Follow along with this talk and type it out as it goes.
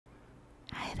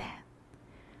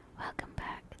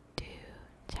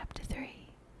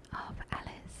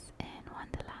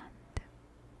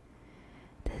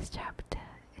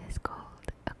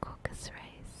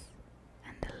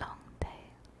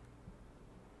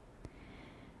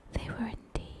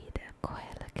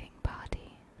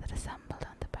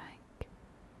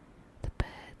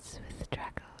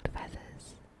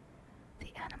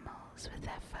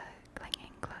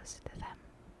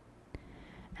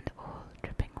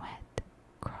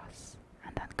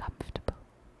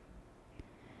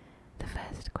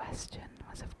question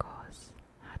was, of course,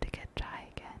 how to get dry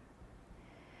again.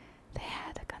 They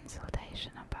had a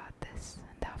consultation about this,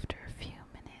 and after a few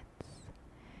minutes,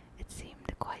 it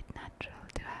seemed quite natural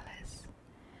to Alice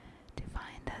to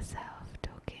find herself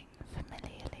talking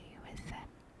familiarly with them,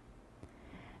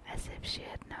 as if she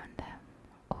had known them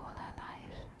all her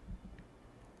life.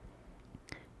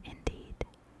 Indeed,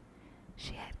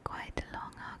 she had quite a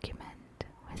long argument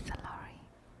with the lorry,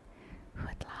 who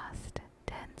at last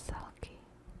turned sulky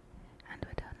and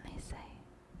would only say,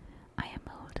 "I am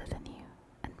older than you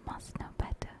and must know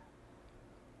better."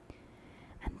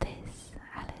 And this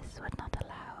Alice would not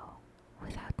allow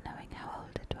without knowing how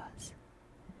old it was.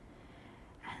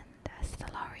 And as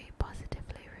the lorry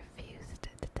positively refused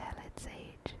to tell its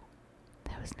age,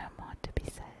 there was no more to be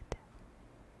said.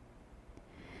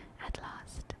 At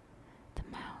last, the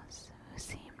mouse, who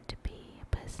seemed to be a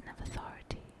person of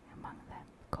authority among them,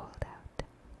 called out,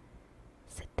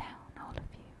 "Sit down, all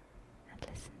of you, and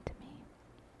listen to me.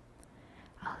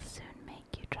 I'll soon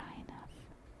make you dry enough."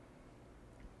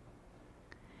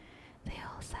 They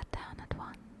all sat down at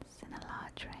once in a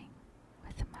large ring,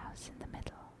 with the mouse in the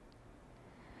middle.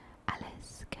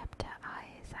 Alice kept her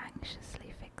eyes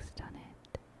anxiously fixed on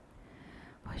it,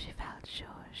 for she felt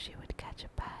sure she would catch a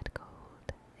bad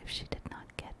cold if she did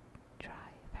not get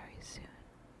dry very soon.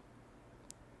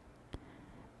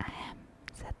 "Ahem,"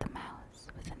 said the mouse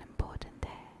with an important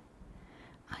air.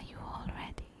 "Are you all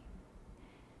ready?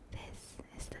 This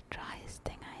is the driest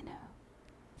thing I know.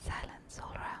 Silence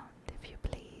all round, if you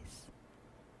please."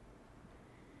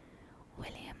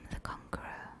 William the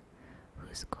Conqueror,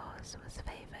 whose cause was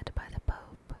favoured by the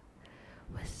Pope,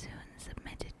 was soon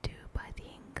submitted to by the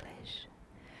English,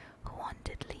 who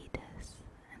wanted leaders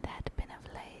and had been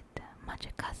of late much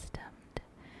accustomed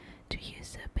to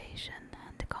usurpation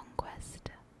and conquest.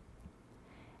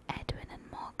 Edwin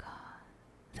and Morcar,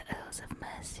 the Earls of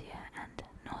Mercia and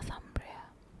Northumbria.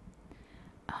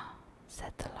 "Ah,"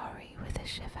 said the lorry with a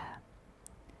shiver.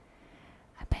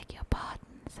 "I beg your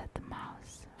pardon," said the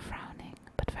mouse, frowning,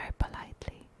 but very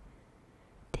politely.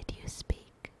 "Did you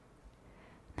speak?"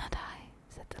 "Not I,"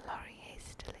 said the lorry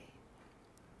hastily.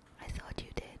 "I thought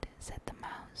you did," said the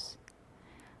mouse.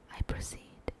 "I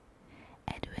proceed.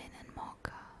 Edwin and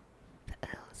Morcar, the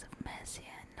Earls of Mercia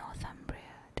and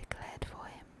Northumbria, declared for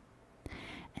him,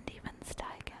 and even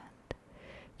Stigand,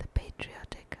 the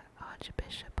patriotic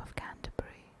Archbishop of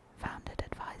Canterbury, found it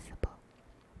advisable."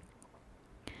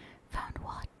 "Found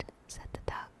what?" said the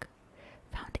duck.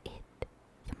 "Found it,"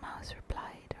 the mouse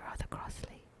replied rather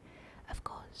crossly. "Of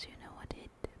course you know what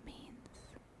it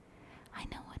means." "I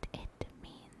know what it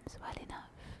means well enough.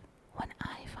 When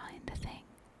I find a thing,"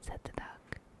 said the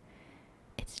duck,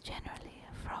 "it's generally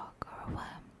a frog or a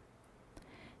worm.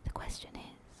 The question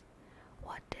is,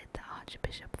 what did the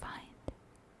Archbishop find?"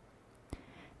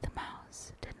 The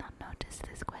mouse did not notice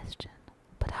this question,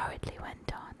 but hurriedly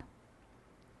went on.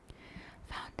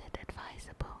 "Found it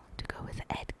advisable to go with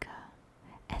Edgar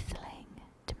Atheling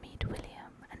to meet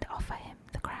William and offer him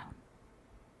the crown.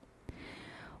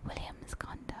 William's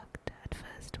conduct at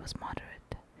first was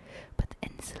moderate, but the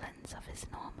insolence of his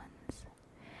Normans—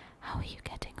 How are you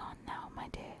getting on now, my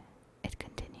dear?" it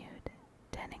continued,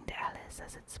 turning to Alice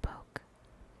as it spoke.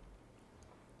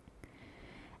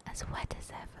 "As wet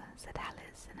as ever," said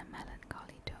Alice in a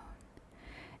melancholy tone.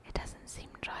 "It doesn't seem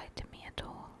dry to me at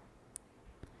all."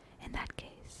 "In that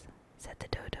case," said the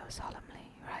dodo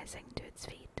solemnly, rising to its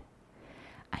feet,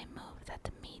 "I move that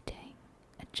the meeting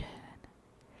adjourn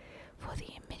for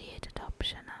the immediate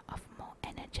adoption of more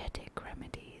energetic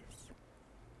remedies."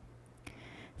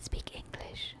 "Speak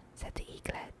English," said the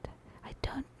eaglet. "I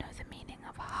don't know the meaning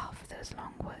of half those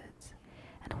long words,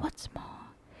 and what's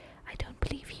more, I don't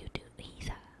believe you do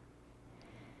either."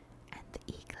 And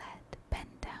the eaglet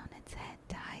bent down its head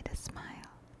to hide a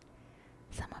smile.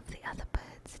 Some of the other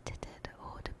birds tittered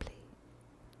audibly.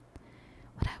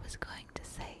 "What I was going to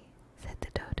say," said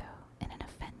the dodo in an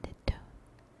offended tone,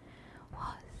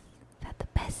 "was that the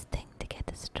best thing to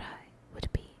get us dry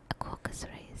would be a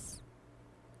Caucus-Race."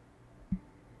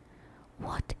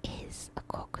 "What is a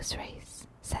Caucus-Race?"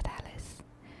 said Alice.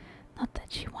 Not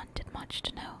that she wanted much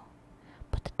to know,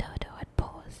 but the dodo had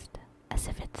paused, as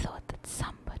if it thought that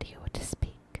somebody ought to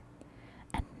speak,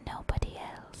 and nobody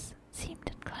else seemed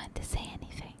inclined to say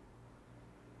anything.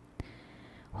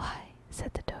 "Why,"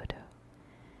 said the dodo,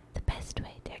 "the best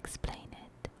way to explain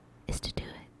it is to do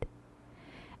it,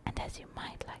 and as you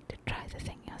might like to try the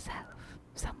thing yourself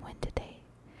some winter day,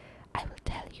 I will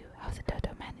tell you how the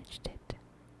dodo managed it.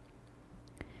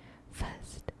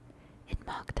 First, it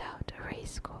marked out a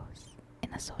race course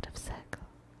in a sort of circle.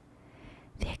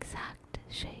 The exact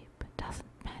shape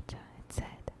doesn't matter, it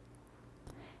said.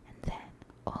 And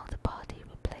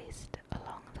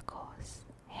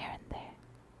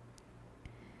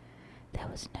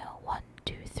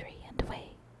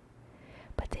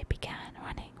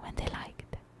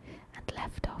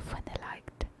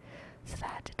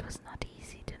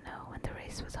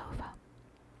race was over.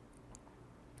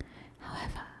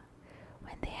 However,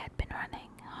 when they had been running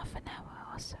half an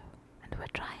hour or so and were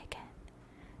dry again,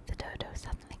 the dodo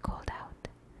suddenly called out,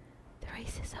 "The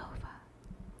race is over,"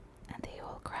 and they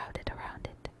all crowded around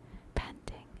it,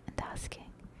 panting and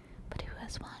asking, "But who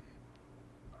has won?"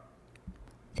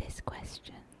 This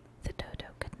question the dodo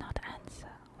could not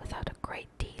answer without a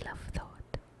great deal of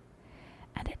thought,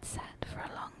 and it sat for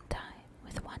a long time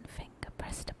with one finger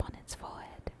pressed upon its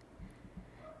forehead,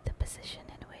 the position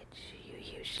in which you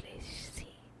usually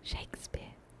see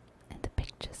Shakespeare in the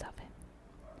pictures of him,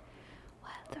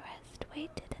 while the rest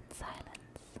waited in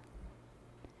silence.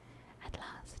 At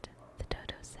last the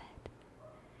dodo said,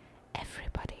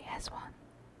 "Everybody has won,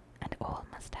 and all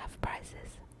must have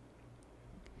prizes."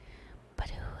 "But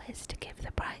who is to give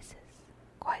the prizes?"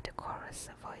 quite a chorus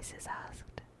of voices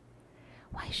asked.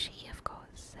 "Why, she, of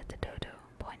course," said the dodo,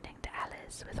 pointing to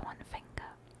Alice with one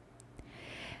finger.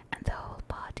 And the whole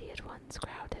party at once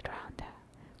crowded round her,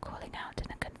 calling out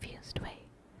in a confused way,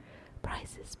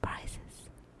 "Prizes, prizes!"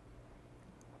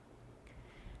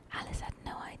 Alice had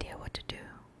no idea what to do,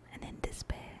 and in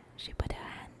despair she put her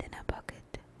hand in her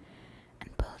pocket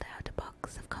and pulled out a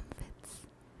box of comfits.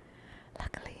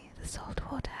 Luckily the salt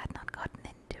water had not gotten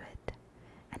into it,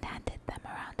 and handed them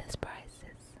around as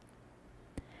prizes.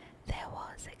 There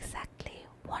was exactly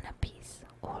one apiece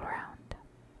all round.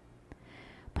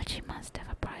 "But she must have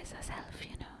a prize herself,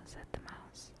 you know," said the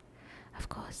mouse. "Of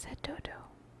course," said Dodo,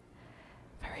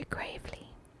 very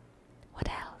gravely. "What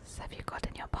else have you got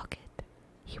in your pocket?"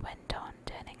 he went on,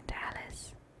 turning to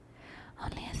Alice.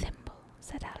 "Only a thimble,"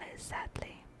 said Alice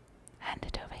sadly. "Hand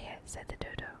it over here," said the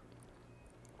dodo.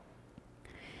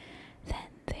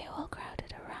 Then they all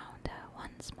crowded around her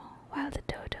once more, while the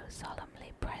dodo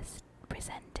solemnly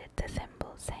presented the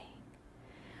thimble, saying,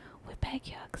 "We beg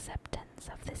your acceptance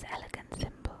of this elegant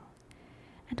thimble."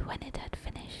 And when it had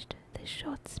finished this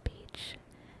short speech,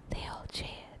 they all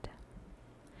cheered.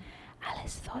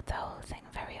 Alice thought the whole thing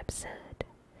very absurd,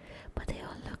 but they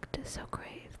all looked so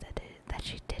grave that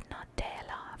she did not dare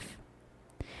laugh,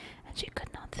 and she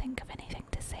could not think of anything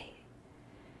to say.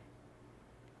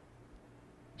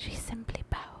 She simply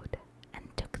bowed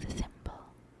and took the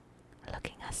thimble,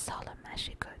 looking as solemn as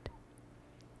she could.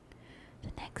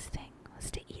 The next thing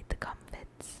was to eat the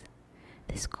comfits.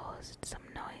 This caused some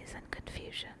noise and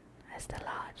confusion, as the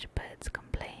large birds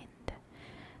complained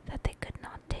that they could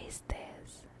not taste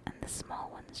theirs, and the small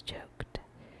ones joked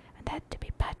and had to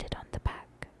be patted on the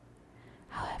back.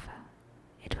 However,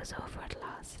 it was over at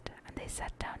last, and they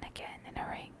sat down again in a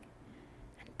ring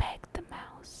and begged the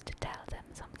mouse to tell them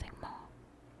something more.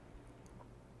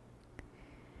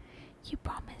 "You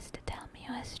promised to tell me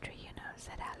your history, you know,"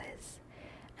 said Alice,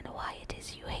 "and why it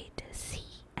is you hate C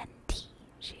and T,"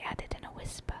 she added in a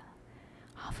whisper,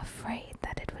 half afraid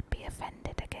that it would be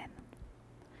offended again.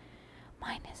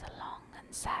 "Mine is a long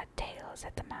and sad tale,"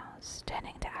 said the mouse,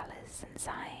 turning to Alice and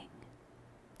sighing.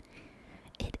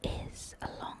 "It is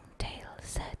a long tale,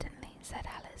 certainly," said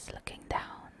Alice, looking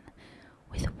down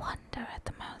with wonder at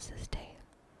the mouse's tail.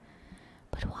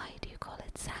 "But why do you call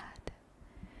it sad?"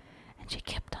 And she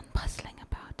kept on puzzling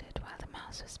about it while the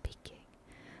mouse was speaking,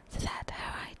 so that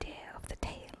her idea of the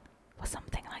tale was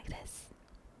something like this.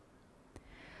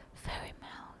 "Fairy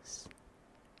Mouse,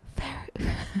 Fairy..."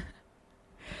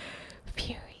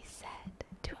 Fury said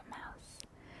to a mouse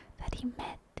that he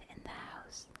met in the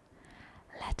house,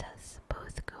 "Let us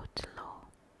both go to law.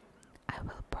 I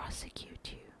will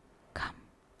prosecute you. Come,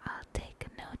 I'll take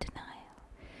no denial.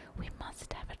 We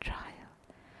must have a trial.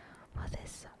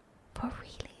 For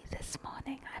really this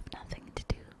morning I've nothing to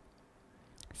do,"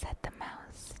 said the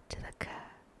mouse to the cur.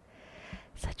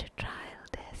 "Such a trial,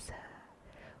 dear sir,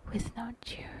 with no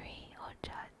jury or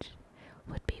judge,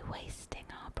 would be wasting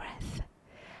our breath.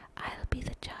 I'll be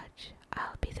the judge,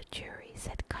 I'll be the jury,"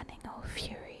 said cunning old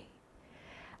Fury.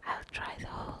 "I'll try the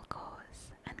whole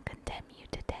cause and condemn you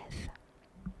to death."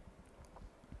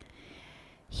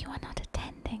 "You are not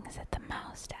attending," said the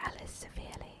mouse to Alice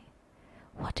severely.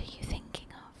 "What are you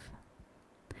thinking of?"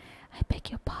 "I beg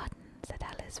your pardon," said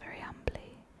Alice very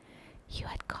humbly. "You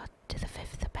had got to the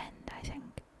fifth bend, I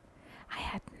think." "I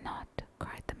had not,"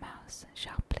 cried the mouse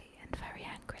sharply and very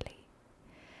angrily.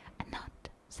 "A nut,"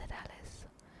 said Alice,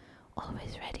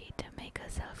 always ready to make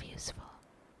herself useful,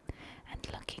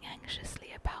 and looking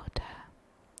anxiously about her.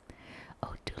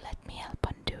 "Oh, do let me help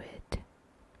undo it."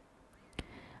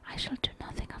 "I shall do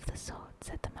nothing of the sort,"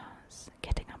 said the mouse,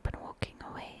 getting up and walking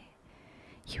away.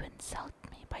 "You insult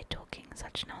me by talking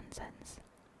such nonsense."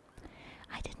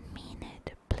 "I didn't mean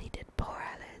it," pleaded poor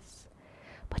Alice,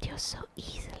 "but you're so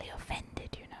easily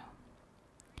offended, you know."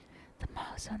 The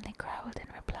mouse only growled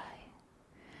in reply,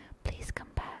 "Please come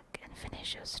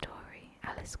finish your story,"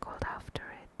 Alice called after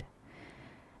it,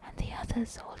 and the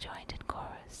others all joined in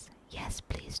chorus. "Yes,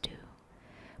 please do."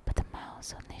 But the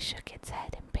mouse only shook its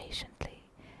head impatiently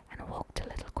and walked a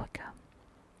little quicker.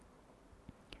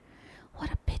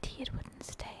 "What a pity it wouldn't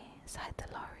stay," sighed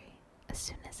the lorry, as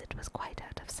soon as it was quite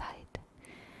out of sight,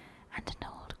 and an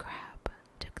old crab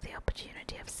took the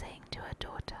opportunity of saying to her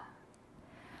daughter,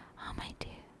 "Ah, my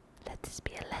dear, let this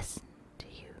be a lesson to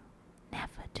you,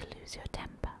 never to lose your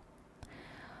temper."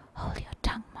 "Hold your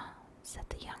tongue, Ma," said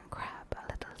the young crab a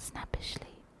little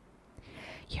snappishly.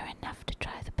 "You're enough to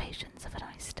try the patience of an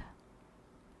oyster."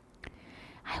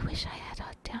 "I wish I had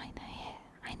our Dinah here,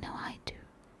 I know I do,"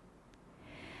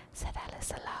 said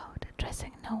Alice aloud,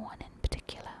 addressing no one in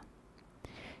particular.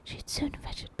 "She'd soon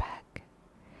fetch it back."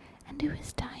 "And who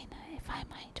is Dinah, if I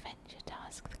might venture to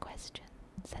ask the question?"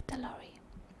 said the lorry.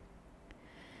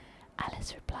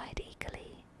 Alice replied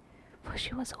eagerly, for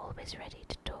she was always ready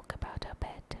to talk about her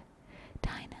pet.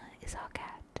 "Dinah is our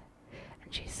cat,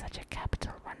 and she's such a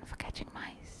capital one for catching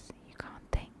mice, you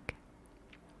can't think.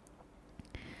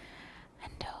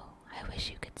 And oh, I wish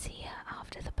you could see her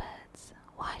after the birds.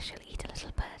 Why, she'll eat a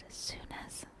little bird as soon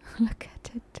as look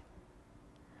at it."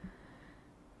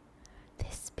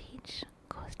 This speech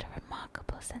caused a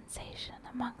remarkable sensation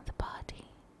among the party.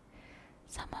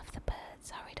 Some of the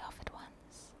birds hurried off at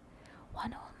once.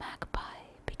 One old magpie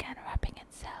began wrapping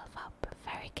itself up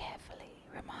very carefully,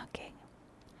 remarking,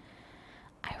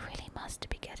 "I really must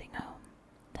be getting home.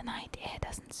 The night air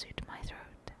doesn't suit my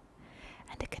throat."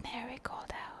 And a canary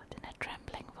called out in a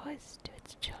trembling voice to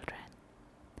its children,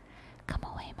 "Come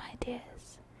away, my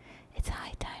dears. It's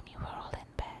high time you were all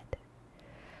in bed."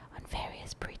 On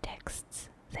various pretexts,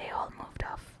 they all moved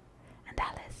off, and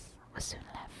Alice was soon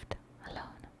left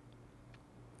alone.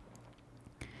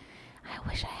 "I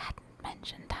wish I hadn't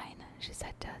mentioned Dinah," she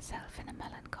said to herself in a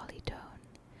melancholy tone.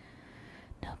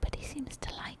 "Nobody seems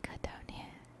to like her down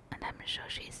here, and I'm sure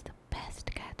she's the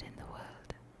best cat in the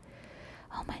world.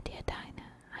 Oh, my dear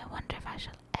Dinah, I wonder if I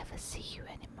shall ever see you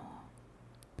any more."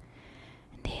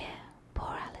 And here poor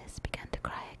Alice began to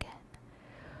cry again,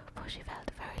 for she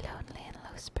felt very lonely and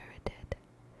low-spirited.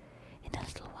 In a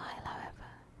little while,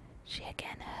 however, she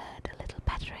again heard a little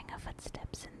pattering of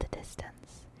footsteps in the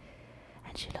distance,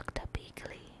 and she looked up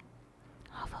eagerly,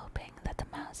 half hoping that the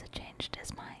mouse had changed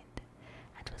his mind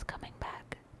and was coming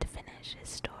back to finish his